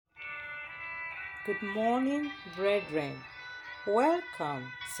Good morning, brethren.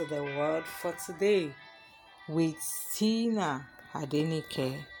 Welcome to the word for today with Tina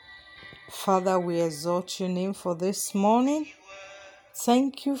Adenike. Father, we exalt your name for this morning.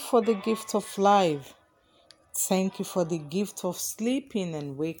 Thank you for the gift of life. Thank you for the gift of sleeping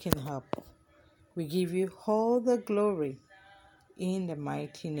and waking up. We give you all the glory in the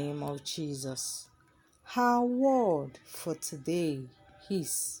mighty name of Jesus. Our word for today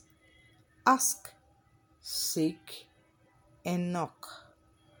is ask, seek, and knock.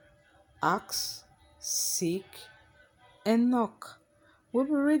 Ask, seek, and knock. We'll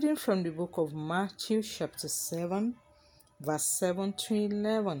be reading from the book of Matthew chapter 7, verse 7 to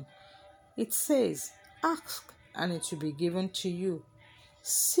 11. It says, ask, and it will be given to you.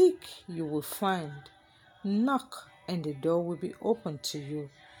 Seek, you will find. Knock, and the door will be opened to you.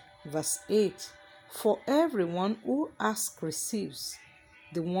 Verse 8, for everyone who asks receives,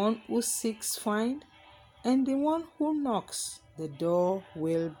 the one who seeks finds, and the one who knocks, the door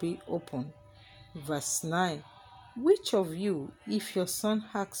will be open. Verse 9, which of you, if your son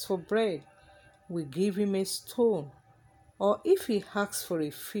asks for bread, will give him a stone? Or if he asks for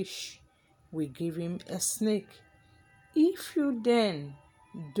a fish, will give him a snake? If you then,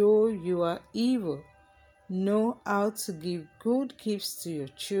 though you are evil, know how to give good gifts to your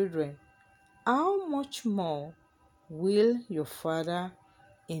children, how much more will your Father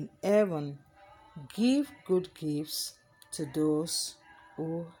in heaven give good gifts to those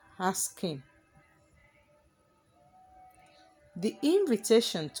who ask him? The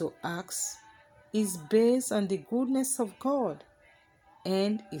invitation to ask is based on the goodness of God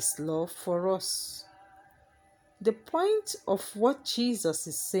and his love for us. The point of what Jesus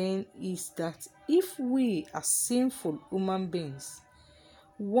is saying is that if we, as sinful human beings,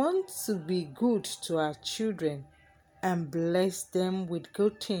 want to be good to our children and bless them with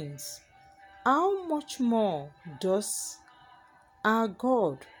good things, how much more does our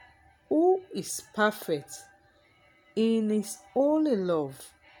God, who is perfect in his holy love,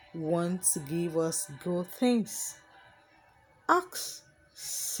 want to give us good things? Ask,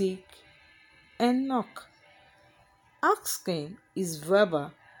 seek, and knock. Asking is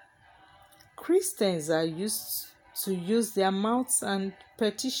verbal. Christians are used to use their mouths and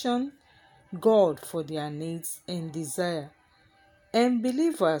petition God for their needs and desire, and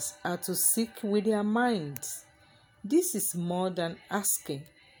believers are to seek with their minds. This is more than asking.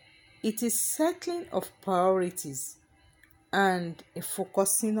 It is settling of priorities and a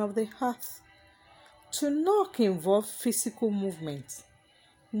focusing of the heart. To knock involves physical movement,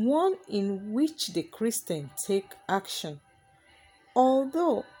 one in which the Christian take action.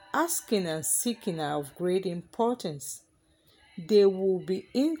 Although asking and seeking are of great importance, they will be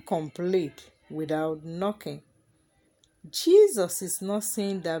incomplete without knocking. Jesus is not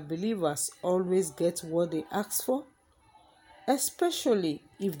saying that believers always get what they ask for, especially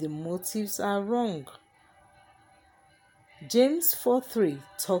if the motives are wrong. James 4:3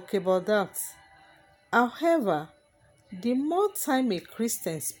 talk about that. However, the more time a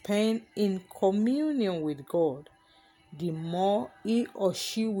Christian spends in communion with God, the more he or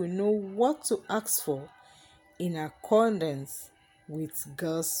she will know what to ask for in accordance with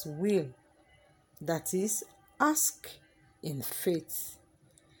God's will. That is, ask in faith.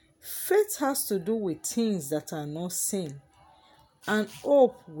 Faith has to do with things that are not seen, and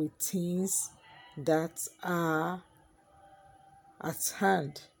hope with things that are at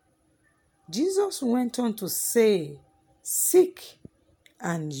hand. Jesus went on to say, seek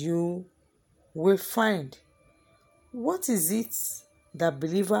and you will find. What is it that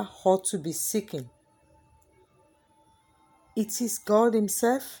believer ought to be seeking? It is God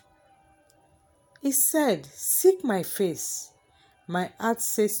himself. He said, seek my face. My heart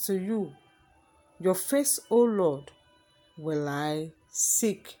says to you, your face, O Lord, will I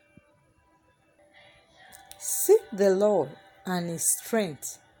seek. Seek the Lord and his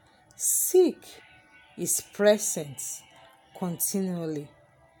strength. Seek his presence continually.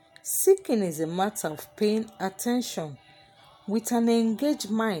 Seeking is a matter of paying attention with an engaged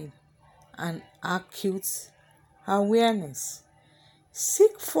mind and acute awareness.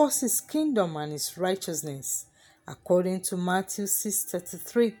 Seek first his kingdom and his righteousness, according to Matthew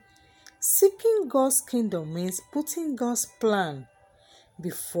 6:33. Seeking God's kingdom means putting God's plan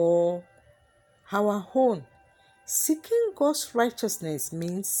before our own. Seeking God's righteousness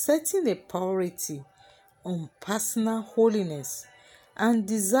means setting a priority on personal holiness and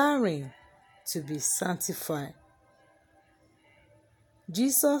desiring to be sanctified.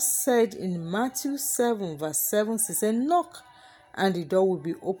 Jesus said in Matthew 7 verse 7, he said, knock and the door will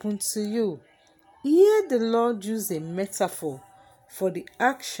be opened to you. Here the Lord used a metaphor for the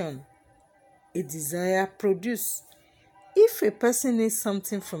action a desire produce. If a person needs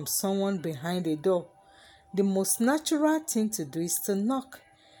something from someone behind a door, the most natural thing to do is to knock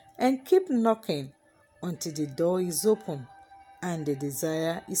and keep knocking until the door is open and the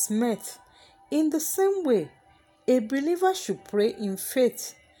desire is met. In the same way, a believer should pray in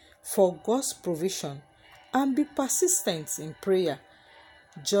faith for God's provision and be persistent in prayer,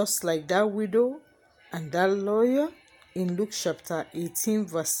 just like that widow and that lawyer in Luke chapter 18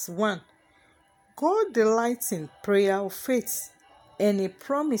 verse 1. God delights in prayer of faith, and He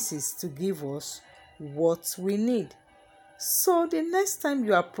promises to give us what we need. So the next time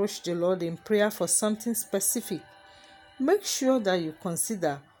you approach the Lord in prayer for something specific, make sure that you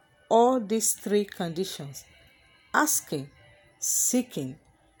consider all these three conditions: asking, seeking,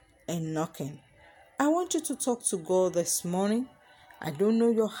 and knocking. I want you to talk to God this morning. I don't know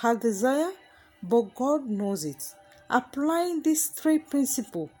your heart desire, but God knows it. Applying these three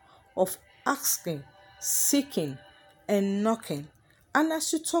principles of asking, seeking, and knocking. And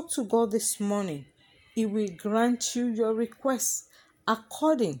as you talk to God this morning, He will grant you your requests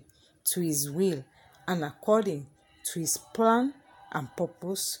according to His will and according to His plan and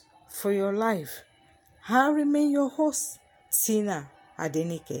purpose for your life. I remain your host, Tina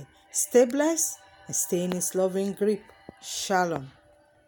Adenike. Stay blessed and stay in His loving grip. Shalom.